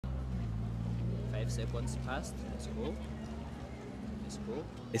5 seconds passed. Let's go. Let's go.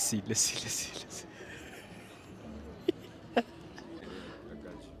 Let's see.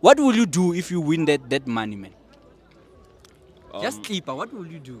 What will you do if you win that money, man? Just sleeper. What will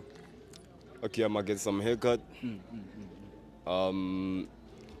you do? Okay, I'ma get some haircut.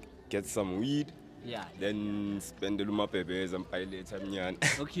 Get some weed. Yeah. Then spend the luma pebes and pay later.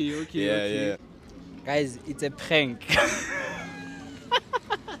 Okay. Yeah. Guys, it's a prank. That's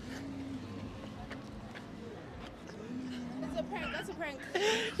a prank.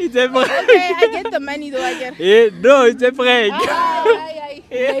 It's a prank. Okay, I get the money though, I get. No, it's a prank.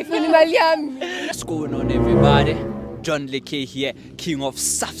 What's going on, everybody? John Lekay here, king of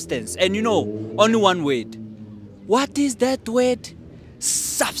substance. And you know, only one word. What is that word?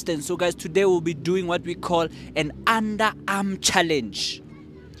 Substance. So guys, today we'll be doing what we call an underarm challenge.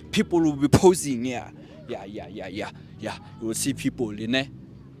 People will be posing, yeah. You will see people, you know,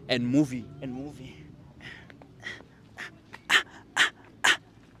 and movie.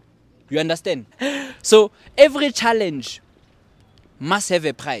 You understand? So every challenge must have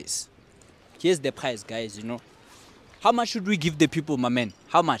a prize. Here's the prize, guys, you know. How much should we give the people, my man?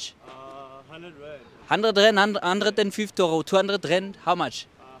 How much? 100 rand. 100 rand, 150 or 200 rand? How much?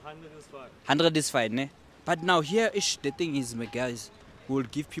 100 is fine. 100 is fine, eh? But now here, the thing is, my guys, we'll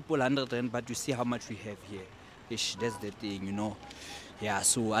give people 100 rand, but you see how much we have here. That's the thing, you know. Yeah,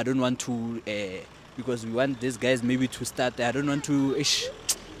 so I don't want to, because we want these guys maybe to start, I don't want to,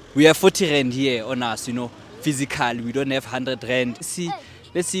 we have 40 rand here on us, you know, physical, we don't have 100 rand.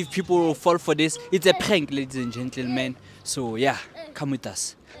 Let's see if people will fall for this. It's a prank, ladies and gentlemen. So yeah, come with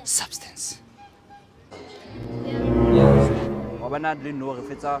us. Substance.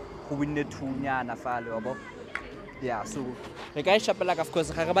 Yeah, so the guy like of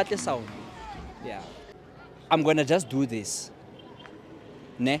course sound. Yeah. I'm gonna just do this.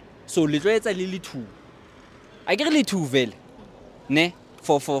 Ne? So literally it's a little two. I get a little two veil. Ne?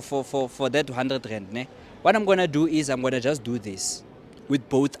 For that 100 rand, ne? What I'm gonna do is I'm gonna just do this with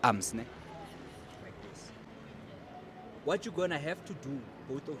both arms, ne? Like this. What you're gonna have to do,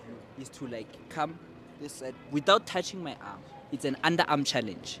 both of you, is to like come this side without touching my arm. It's an underarm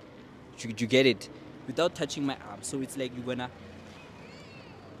challenge. You get it? Without touching my arm. So it's like you're gonna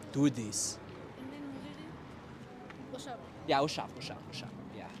do this. And then push up. Yeah, push up.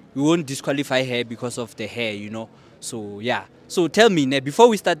 Yeah. We won't disqualify her because of the hair, you know. So yeah. So tell me, ne, before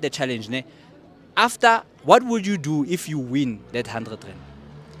we start the challenge, ne, after, what would you do if you win that 100 rand?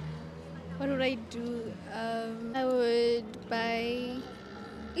 What would I do? I would buy.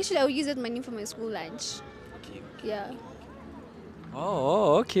 Usually, I would use that money for my school lunch. Okay. Yeah.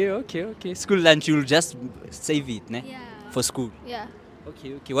 Oh, okay. School lunch, you'll just save it, ne? Yeah. For school. Yeah.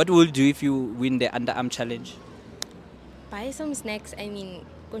 Okay. What will you do if you win the underarm challenge? Buy some snacks. I mean,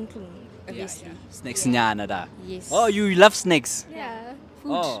 kontung, obviously. Yeah. Snacks nyana da. Yes. Oh, you love snacks. Yeah.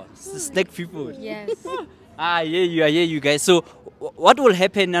 Food. Oh, snack people. Yes. Yeah, you guys. So, what will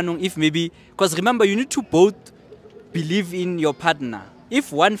happen, Nanung, if maybe, because remember, you need to both believe in your partner.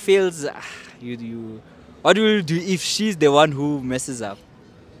 If one fails, what will you do if she's the one who messes up?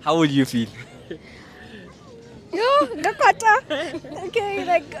 How will you feel? Okay,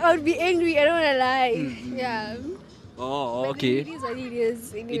 like I would be angry. I don't wanna lie. Yeah. Oh, But okay. it is what it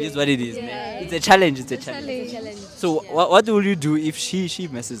is. Anyway. It is what it is. Yeah. It's a challenge. It's a challenge. So, what will you do if she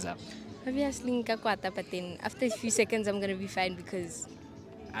messes up? Obviously, nkakwata, but then after a few seconds, I'm gonna be fine because.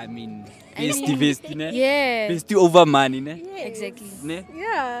 I mean, I mean- bestie, ne? Yeah. Bestie over money, ne? Exactly. Ne?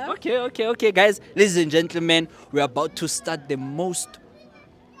 Yeah. Okay, guys. Ladies and gentlemen, we're about to start the most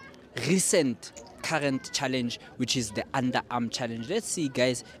recent current challenge, which is the underarm challenge. Let's see,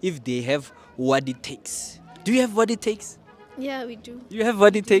 guys, if they have what it takes. Do you have what it takes? Yeah, we do. You have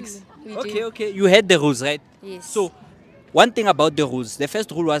what it takes? We do. Okay. You had the rules, right? Yes. So, one thing about the rules. The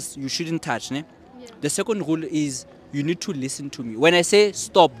first rule was you shouldn't touch, ne? Yeah. The second rule is you need to listen to me. When I say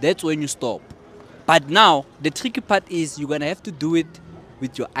stop, that's when you stop. But now, the tricky part is you're going to have to do it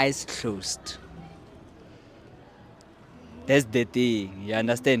with your eyes closed. That's the thing. You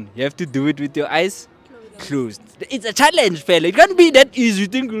understand? You have to do it with your eyes closed. It's a challenge, fella. It can't be that easy. You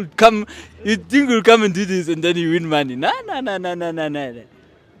think you'll come and do this and then you win money. No.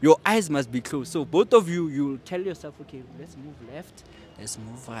 Your eyes must be closed. So both of you, you'll tell yourself, okay, let's move left, let's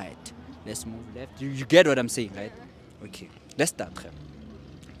move right, let's move left. You get what I'm saying, right? Okay, let's start.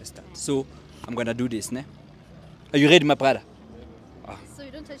 So I'm gonna do this, ne? Are you ready, my brother? So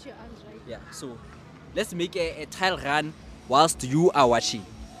you don't touch your arms, right? Yeah. So let's make a trial run whilst you are watching.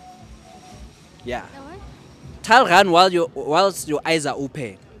 Yeah. Now what? Trial run whilst your eyes are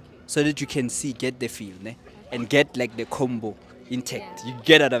open, so that you can see, get the feel, ne? And get like the combo intact. Yeah. You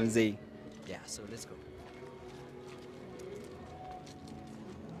get what I'm saying? Yeah, so let's go.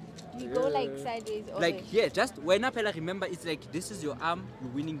 You go like sideways. Or Like here, just when up, remember it's like this is your arm,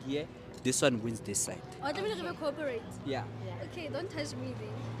 you're winning here. This one wins this side. Oh, don't we cooperate? Yeah. Okay, don't touch me then.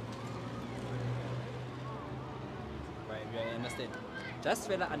 Right, I understand. Just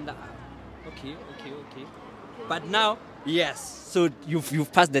fella underarm. Okay. But now, yes. So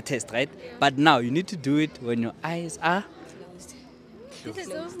you've passed the test, right? Yeah. But now you need to do it when your eyes are. This is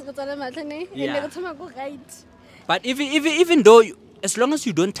so good. Yeah. Right. But even though, as long as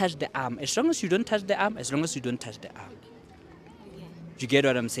you don't touch the arm, you get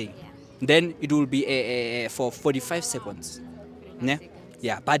what I'm saying? Yeah. Then it will be for 45 seconds. Yeah?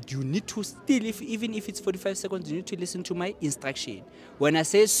 Yeah, but you need to still, even if it's 45 seconds, you need to listen to my instruction. When I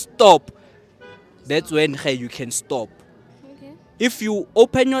say stop, that's when you can stop. Okay. If you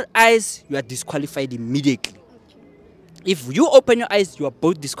open your eyes, you are disqualified immediately. If you open your eyes, you are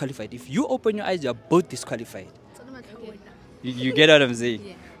both disqualified. If you open your eyes, you are both disqualified. You get what I'm saying?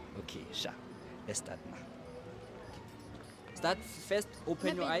 Yeah. Okay, sure. Let's start now. Start first,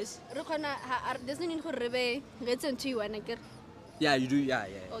 open your eyes. There's no need for Rebe. Get into you and again. Yeah, you do, yeah.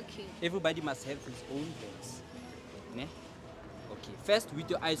 Okay. Everybody must have his own voice. Ne? Okay, first with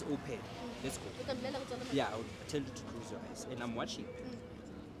your eyes open. Let's go. Yeah, I'll tell you to close your eyes. And I'm watching.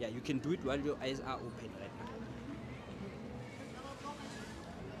 Yeah, you can do it while your eyes are open right now.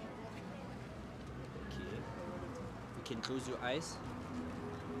 Okay. You can close your eyes.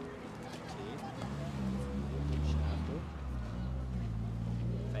 Okay. Sharp.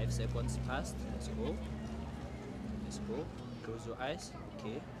 5 seconds passed. Let's go. Close your eyes.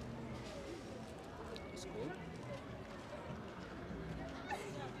 Okay. Let's go.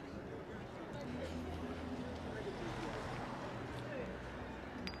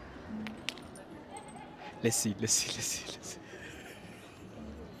 Let's see. Let's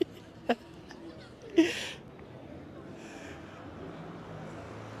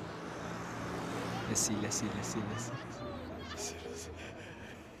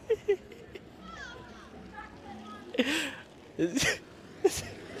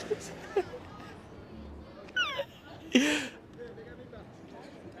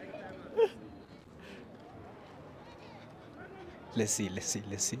see.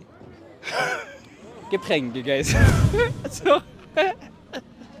 Let's see. Get pranked, you guys. So,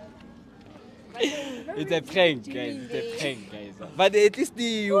 it's a prank, guys. But at least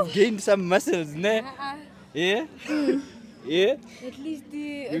you've gained some muscles, ne? Yeah? Yeah? At least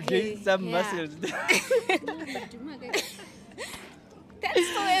You gained some muscles. That's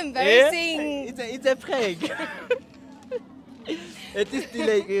so embarrassing. Yeah? It's a prank. At least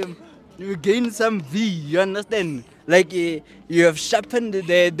you gain some V, you understand? Like you have sharpened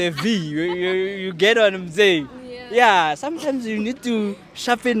the V, you get what I'm saying? Yeah, sometimes you need to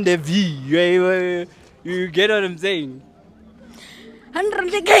sharpen the V, you get what I'm saying?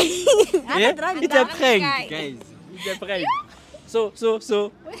 100 Yeah? It's a prank, guys. It's a prank. So,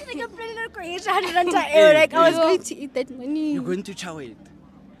 Like I was going to eat that money. you're going to chow it.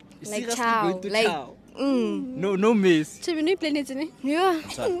 You're Like seriously chow, going to like- chow. No miss. So we know planets, ne? Yeah.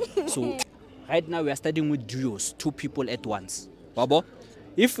 So right now we are starting with duos, 2 people at once. Babo,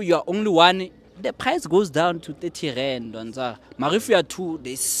 if you are only one, the price goes down to 30 rand. But if you are 2,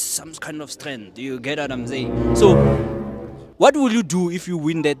 there's some kind of strength. You get what I'm saying? So, what will you do if you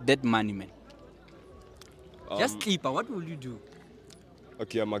win that money, man? Just sleep. What will you do?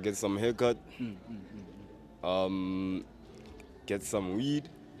 Okay, I'm gonna get some haircut. Get some weed.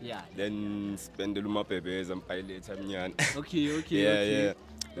 Yeah. Then spend the luma pebes and pay later. Okay. Yeah.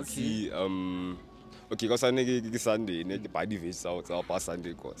 Okay. See, okay, because I need Sunday, need body face out, so I'll pass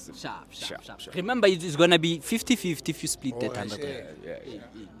Sunday course. Sharp. Remember, it's gonna be 50-50 if you split that 100 rand. Yeah.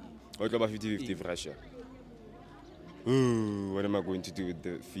 What about 50-50 fresh? Ooh, what am I going to do with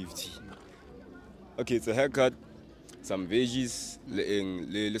the 50? Okay, it's a haircut, some veggies,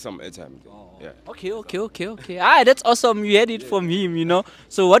 some airtime. Yeah. Okay. That's awesome. You heard it from him, you know.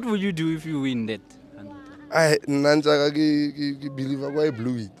 So what will you do if you win that? I nanjaka ke believe kwa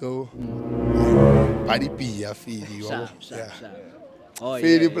blue it though. Body pia feel Sharp. Oh,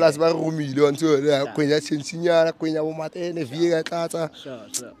 feel plus ba romile until kwenya chensinyana kwenya bo matene viega tata. Sure.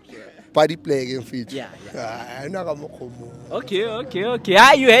 Body play again fit. Yeah. Na ka mokhomo. Okay.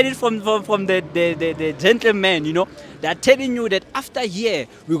 You heard it from the gentleman, you know. They're telling you that after here,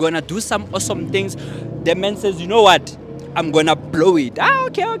 we're going to do some awesome things. The man says, you know what? I'm going to blow it.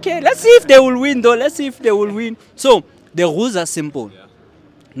 Okay. Let's see if they will win, though. So, the rules are simple.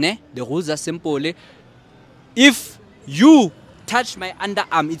 Ne? The rules are simple. If you touch my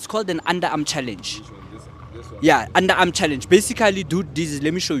underarm, it's called an underarm challenge. This one. Yeah, underarm challenge. Basically, do this.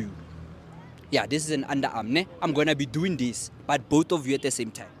 Let me show you. Yeah, this is an underarm. Ne? I'm gonna be doing this, but both of you at the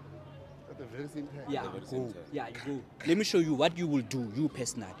same time. At the very same time. Yeah, very same time. yeah, go. Let me show you what you will do, you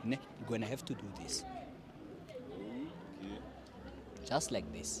personally. Ne? You're gonna have to do this. Just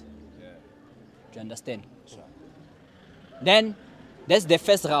like this. Yeah. Do you understand? Then that's the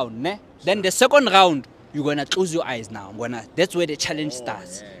first round. Ne? Then the second round, you're gonna close your eyes now. That's where the challenge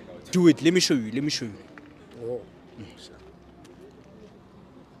starts. Do it. Let me show you. Let me show you. Oh.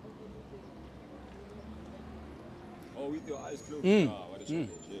 Oh, with your eyes closed. What a challenge.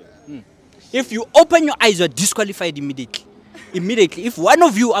 Yeah. If you open your eyes, you're disqualified immediately. Immediately. If one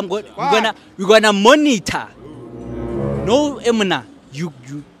of you, we're gonna monitor. No, Emuna, you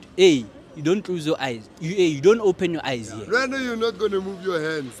don't close your eyes. You don't open your eyes here. Right now, you're not going to move your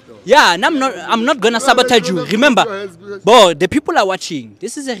hands, though. Yeah, and I'm not gonna sabotage you. Remember, but the people are watching.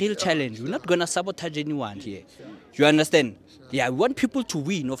 This is a real challenge. We're not gonna sabotage anyone here. You understand? Yeah, we want people to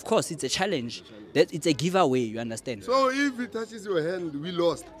win. Of course, it's a challenge. It's a giveaway. You understand? So if it touches your hand, we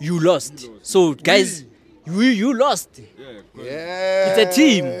lost. You lost. So guys, you lost. Yeah. It's a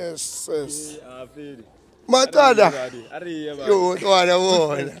team. Yes. I feel it. Matada. Are Yo,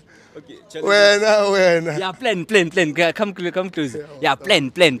 wena. Okay, challenge. Wena. Yeah, plan. Come close. Yeah,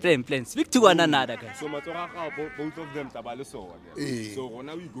 plan. Speak to one another, guys. So both of them tabaleso. Eh. So when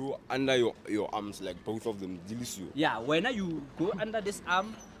we go under your arms, like both of them, delisio. Yeah, when you go under this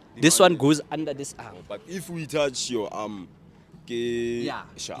arm, this one goes under this arm. But if we touch your arm, Yeah,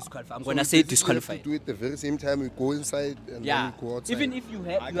 sure. disqualify. I'm gonna say disqualify. We have to do it the very same time. We go inside and Yeah, then we go outside. even if you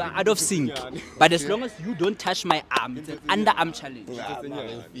are out of sync, but as long as you don't touch my arm, it's an underarm challenge.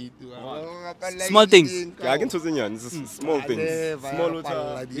 Small things. Yeah, I can tell you, it's small things. Small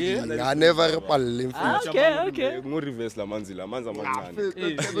water. I never repel. Okay. More reverse la manzila, manza manzana.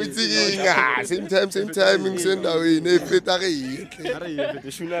 Same time, in send away.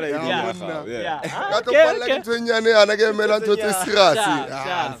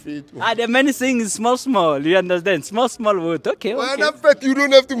 The many things small. You understand? Small word. Okay. When I'm fat, you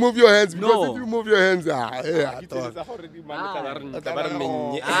don't have to move your hands because No. if you move your hands, I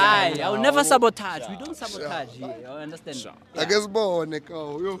will never sabotage. We don't sabotage here. You understand? I guess born.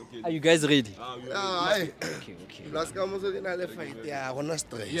 Are you guys ready? Okay. Last time was in a fight. Yeah, on a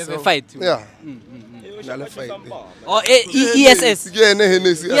stress. You have a fight. Yeah. Fight. Oh, ESS. Yes.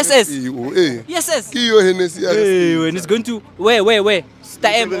 ESS. Kiyo Hennessy. Hey, when it's going to where?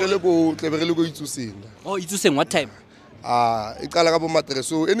 Time. Oh, it's saying what time?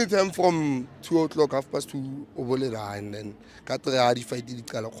 So anytime from 2 o'clock, 2:30 overleda, and then fight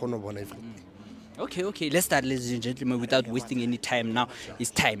Okay. Let's start, ladies and gentlemen, without wasting any time now.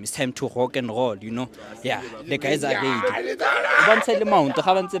 It's time to rock and roll, you know. Yeah, the guys are ready.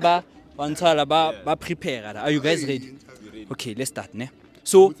 Prepare. Are you guys ready? Okay, let's start. Ne?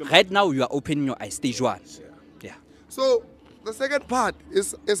 So right now you are opening your eyes, stage 1. Yeah. So the second part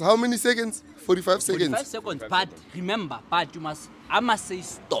is how many seconds? 45 seconds. 45 seconds, but remember, I must say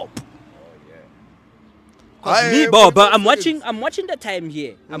stop. Me, Bob, I'm watching the time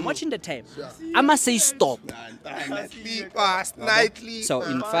here. I'm watching the time. I must say stop. Nightly. So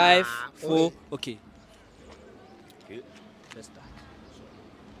in 5, 4, okay. Let's start.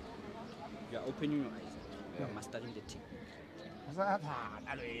 You are opening your eyes. You are mastering the team.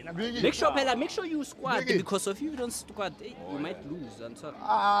 Make sure you squat, because if you don't squat, you might lose. And so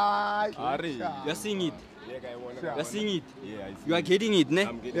you're seeing it. You're seeing it. You are getting it, ne?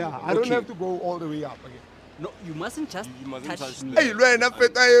 Yeah, I don't have to go all the way up again. No, you mustn't just touch me. Hey, no,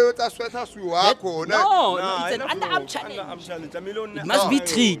 it's an underarm challenge. It must be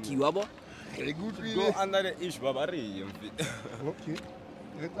tricky, wabo. Go under the ish, Baba. Okay.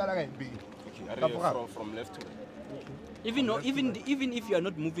 From left to right. Even if you are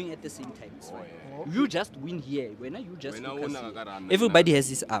not moving at the same time, it's fine. You just win here. When you just focus here. Everybody has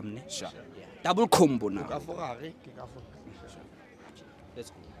his arm. Ne? Sure. Yeah. Double combo now.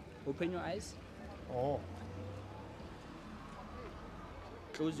 Let's go. Open your eyes. Oh.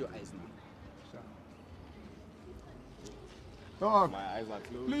 Close your eyes now. Stop. My eyes are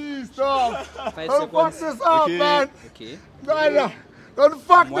closed. Please stop. 5 Don't fuck seconds. this up, man. Okay. No. Don't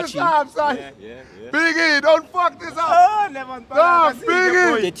fuck this watching. up, son. Yeah. Biggie, don't fuck this up. Stop,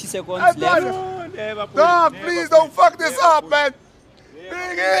 Biggie. 30 seconds left. Stop, please don't fuck this up, man.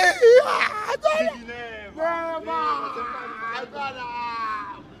 Biggie.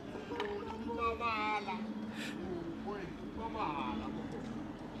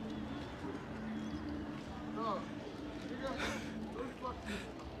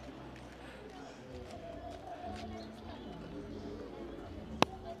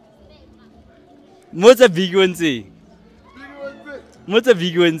 What's a big one say? What's a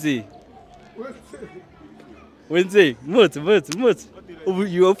big one say? Wednesday, Mut.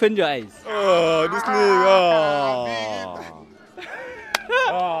 You opened your eyes. Oh, this nigga.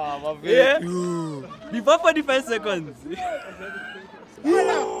 Oh, my baby. Yeah. Before 45 seconds. He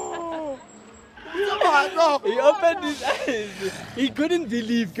opened his eyes. He couldn't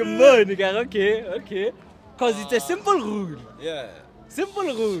believe. Come on, nigga. Okay. Because it's a simple rule. Yeah. Simple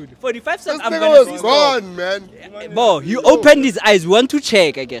rule. 45 This seconds. I'm nigga gonna was see. gone, man. Bo, he opened his eyes. We want to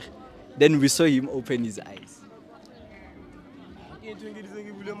check again. Then we saw him open his eyes.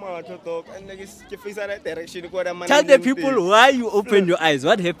 Tell the people why you opened your eyes.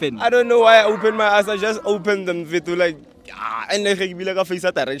 What happened? I don't know why I opened my eyes. I just opened them to like, and then I like a face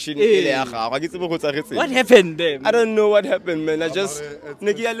direction. What happened there? I don't know what happened, man. I just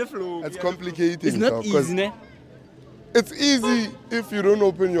It's complicated. It's not 'cause easy, ne? It's easy if you don't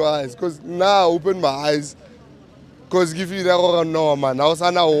open your eyes. Because now I open my eyes. Because if you don't know, man, I was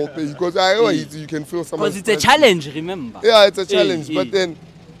open. Because you can feel some. Because it's a challenge, remember? Yeah, it's a challenge. Eh, But eh. then,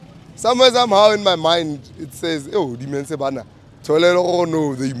 somehow in my mind, it says, oh, the men say, "Bana." Oh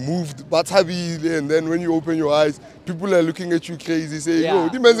no, they moved. And then when you open your eyes, people are looking at you crazy, saying, Yeah. "Oh,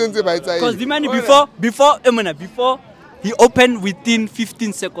 the men say by Because the man before he opened within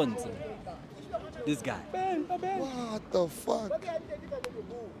 15 seconds. This guy. What the fuck?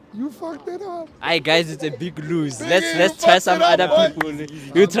 You fucked it up. Alright guys, it's a big lose. Big, Let's you try fucked some it up, other boy. people.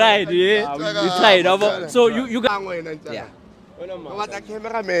 You tried, yeah? You tried. So you got yeah. What a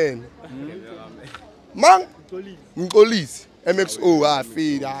cameraman. Mang, police, MXO,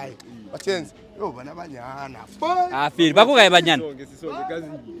 feed, But chance, yo, banana, Ah, feel. Bako kaya banyan.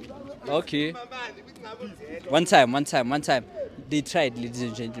 Okay. One time. They tried, ladies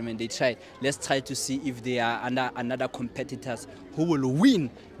and gentlemen, they tried. Let's try to see if they are another competitors who will win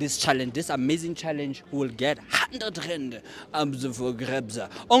this challenge, this amazing challenge, who will get 100 rand for grabs.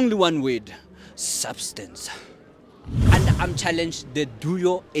 Only one word, substance. And I'm challenged the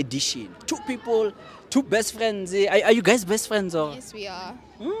duo edition. Two people, two best friends. Are you guys best friends or? Yes, we are.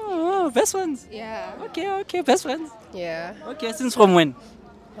 Oh, best friends. Yeah. Okay, best friends. Yeah. Okay, since from when?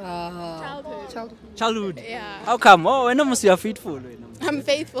 Childhood. Yeah. How come? Oh, when almost you are faithful. I'm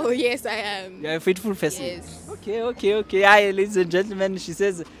faithful. Yes, I am. You are a faithful person. Yes. Okay. Hi, ladies and gentlemen. She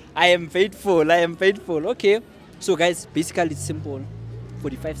says, I am faithful. Okay. So, guys, basically it's simple.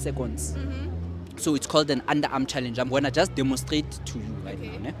 45 seconds. So it's called an underarm challenge. I'm gonna just demonstrate to you right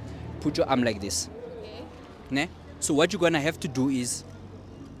now. Ne? Put your arm like this. Okay. Ne? So what you're gonna have to do is.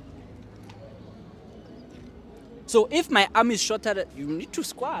 So if my arm is shorter, you need to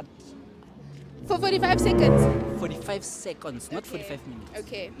squat. For 45 seconds. 45 seconds, not 45 minutes.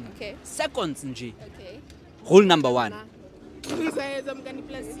 Okay. Seconds, Nji. Okay. Rule number 1.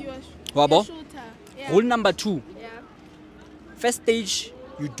 Wabo? Yeah. Rule number 2. Yeah. First stage,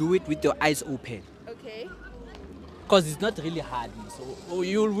 you do it with your eyes open. Okay. Because it's not really hard. So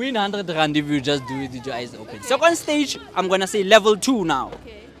you'll win 100 rand if you just do it with your eyes open. Second stage, I'm going to say level 2 now.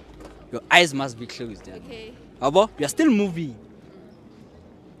 Okay. Your eyes must be closed. Okay. Wabo? You're still moving.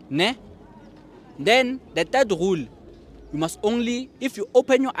 Ne? Then, the third rule, you must only, if you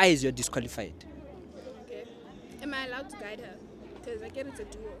open your eyes, you're disqualified. Okay. Am I allowed to guide her? Because I get it's a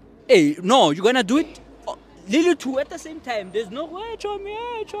duo. Hey, no, you're gonna do it Lily two at the same time. There's no way,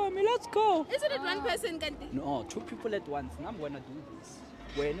 Chomi, let's go. Isn't it one person, Kanti? No, 2 people at once. Now I'm gonna do this.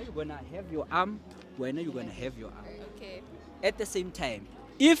 When you're gonna have your arm, Okay. at the same time.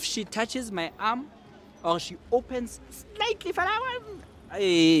 If she touches my arm or she opens slightly,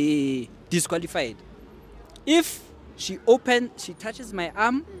 disqualified. If she touches my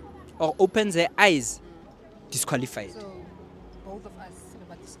arm or opens her eyes, disqualified. So both of us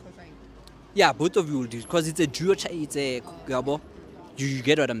are disqualified. Yeah, both of you will do because it's a duo. It's a gabo. You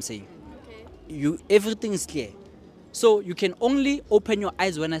get what I'm saying? Okay. Everything is clear. So you can only open your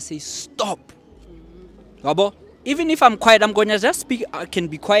eyes when I say stop. Gabo. Even if I'm quiet, I'm gonna just speak. I can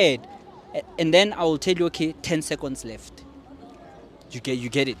be quiet, and then I will tell you, okay, 10 seconds left. You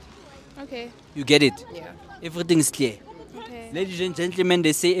get it. Okay. You get it. Yeah. Everything is clear. Okay. Ladies and gentlemen,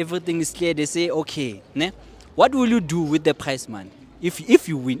 they say everything is clear. They say okay. Ne? What will you do with the prize, man? If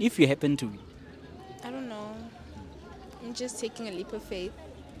you win, if you happen to win. I don't know. I'm just taking a leap of faith.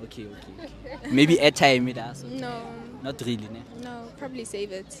 Okay. Maybe airtime it also. No. Not really, ne? No. Probably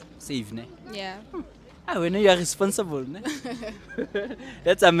save it. Save, ne? Yeah. We know you are responsible, ne?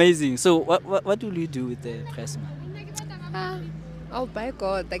 That's amazing. So what will you do with the prize, man? Oh my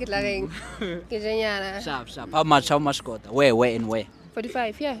God, I get lagging. Sharp. How much got? Where and where?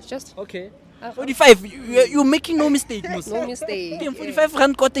 45, yeah, just Okay. 45. You're making no mistake, Mus. no mistake. 45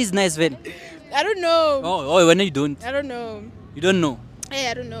 rand quota is nice, man. I don't know. Oh, when you don't. I don't know. You don't know. Hey,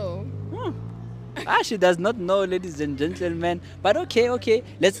 I don't know. She does not know, ladies and gentlemen. But okay.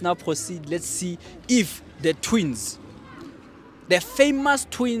 Let's now proceed. Let's see if the twins, the famous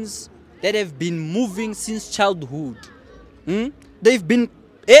twins that have been moving since childhood, they've been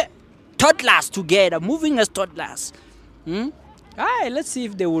toddlers together, moving as toddlers. Let's see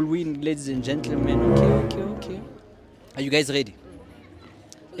if they will win, ladies and gentlemen. Okay. Are you guys ready?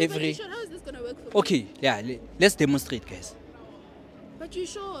 But you sure how is this gonna work for me? Okay, yeah, let's demonstrate, guys. But you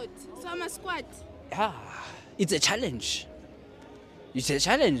short, so I'm a squat. It's a challenge. It's a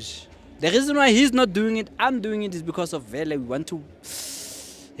challenge. The reason why he's not doing it, I'm doing it, is because of Vele. We want to.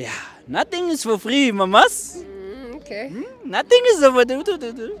 Yeah, nothing is for free, mamas. Okay. Nothing is for free.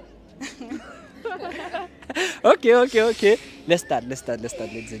 Okay. Let's start,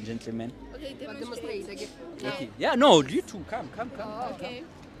 ladies and gentlemen. Okay, demonstrate. Okay. Yeah, no, you two, come. Okay.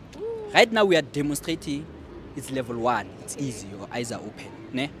 Right now we are demonstrating. It's level 1. It's easy. Your eyes are open.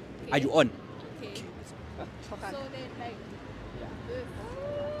 Ne? Are you on? Okay. So then, like,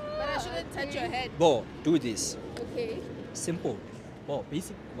 but I shouldn't touch your head. Bo, do this. Okay. Simple. Bo,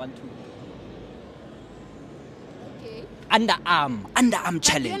 basic 1, 2. Okay. Underarm You're not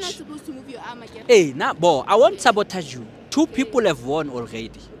challenge. supposed to move your arm again. Hey, now, Bo, I won't sabotage you. 2 people have won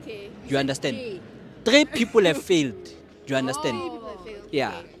already. Okay. You understand? Three. 3 people have failed. Do you understand? Three people have failed. Yeah.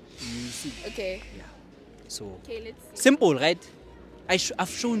 Okay. You see. Okay. So Okay, let's see. simple, right? I've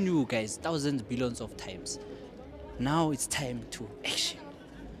shown you guys thousands, billions of times. Now it's time to action.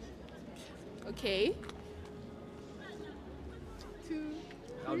 Okay.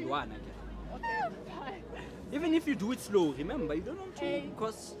 Round 1 again. Even if you do it slow, remember you don't want to,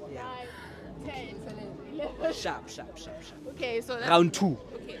 because sharp. Okay, so that's Round 2.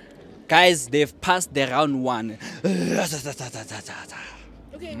 okay. Guys, they've passed the round 1.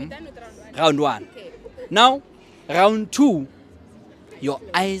 Okay, we're done with round 1. Round 1. Okay. Now, round 2, your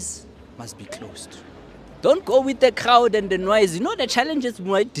eyes must be closed. Don't go with the crowd and the noise. You know, the challenges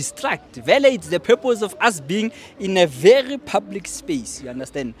might distract. Vele, it's the purpose of us being in a very public space, you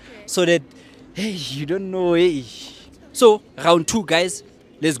understand? So that, hey, you don't know, hey. So, round 2, guys,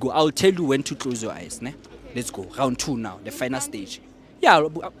 let's go. I'll tell you when to close your eyes, ne? Let's go. Round 2 now, the final stage. Yeah,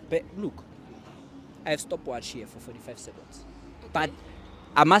 look. I have stopwatch here for 45 seconds. But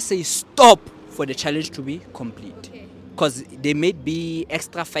I must say stop for the challenge to be complete. Because there may be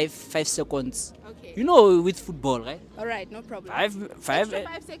extra 5 seconds. Okay. You know, with football, right? All right, no problem. 5 Extra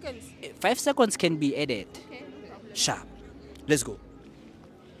 5 seconds. 5 seconds can be added. Okay, no problem. Sharp. Let's go.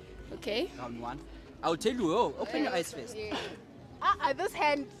 Okay. Round 1. I'll tell you. Open your eyes first. This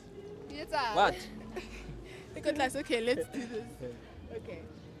hand. Yes, What? Because that's okay, let's do this. Okay.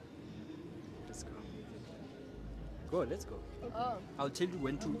 Let's go. Let's go. I'll tell you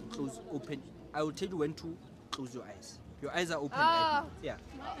when to open. I will tell you when to close your eyes. Your eyes are open. Right now. Yeah.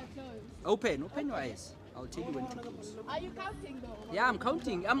 Open your eyes. I'll tell you when to close. Are you counting though? Yeah, I'm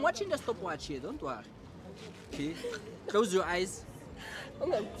counting. I'm watching the stopwatch here. Don't worry. Okay. Close your eyes.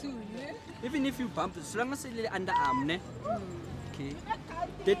 Even if you bump, as long as it's underarm, ne? Okay.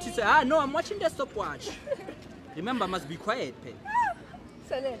 No, I'm watching the stopwatch. Remember, I must be quiet, pen.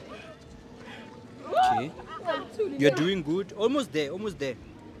 Okay. You're doing good. Almost there. Okay.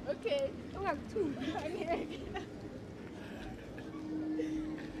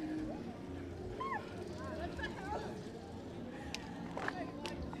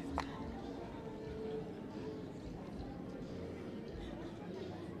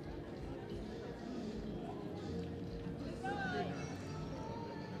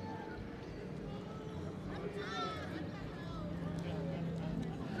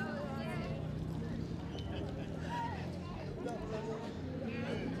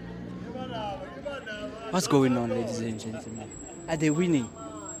 What's going on, ladies and gentlemen? Are they winning?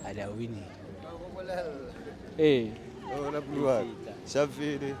 They are winning. Hey.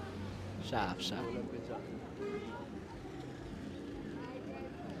 Sharp.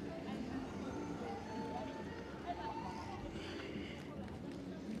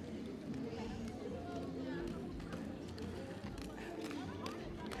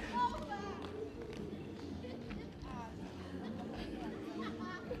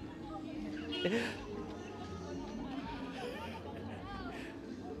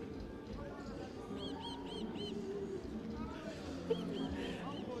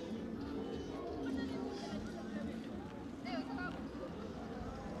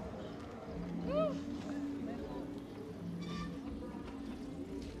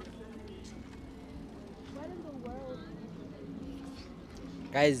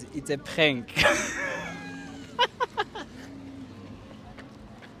 Guys, it's a prank. That's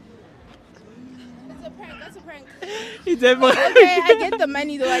a prank. It's It's a prank. Okay, I get the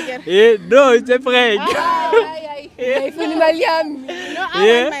money though. I get. No, it's a prank. No, I Yeah.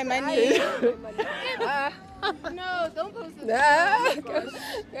 want my money. No, don't post it.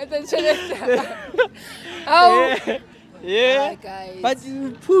 Oh, Yeah. guys. But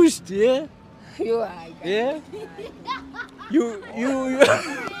you pushed, yeah? You are. Yeah? You.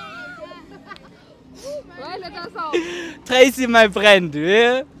 Tracy, my friend,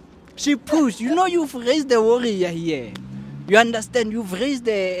 yeah? She pushed. You know you've raised the warrior here. You understand? You've raised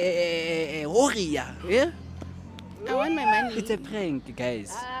the warrior, yeah? I want my money. It's a prank,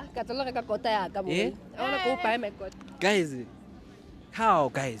 guys. Ka tlo reka kota ya ka mo. Yeah? I want to go buy my kota. Guys, how,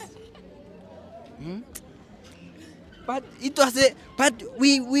 guys? But it was a. But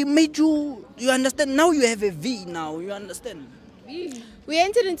we made you. You understand? Now you have a V. Now you understand? We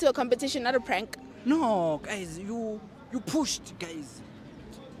entered into a competition, not a prank. No, guys, you pushed, guys.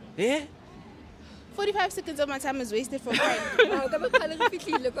 Yeah. 45 seconds of my time is wasted for prank. I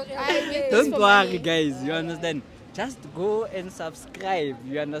made this Don't for worry, money. guys. You understand? Just go and subscribe.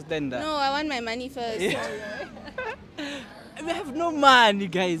 You understand that? No, I want my money first. We have no money,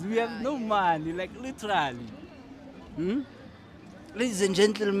 guys. We have no money, like literally. Ladies and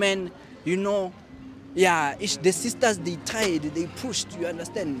gentlemen, you know, yeah, the sisters, they tried, they pushed, you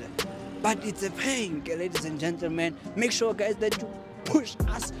understand? But it's a prank, ladies and gentlemen. Make sure, guys, that you push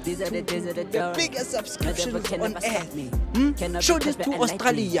us to the biggest subscriptions on earth. Show this to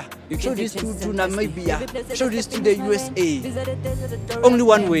Australia. Show this to Namibia. Show this to the USA. Only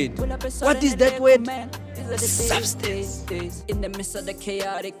one word. What is that word? Substance. In the midst of the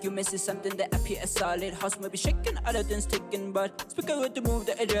chaotic, you missing something that appears solid. House may be shaking, other things ticking, but speaker with to move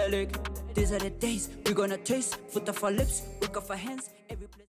the hydraulic. These are the days we're gonna taste. Foot off our lips, work off our hands. Every place.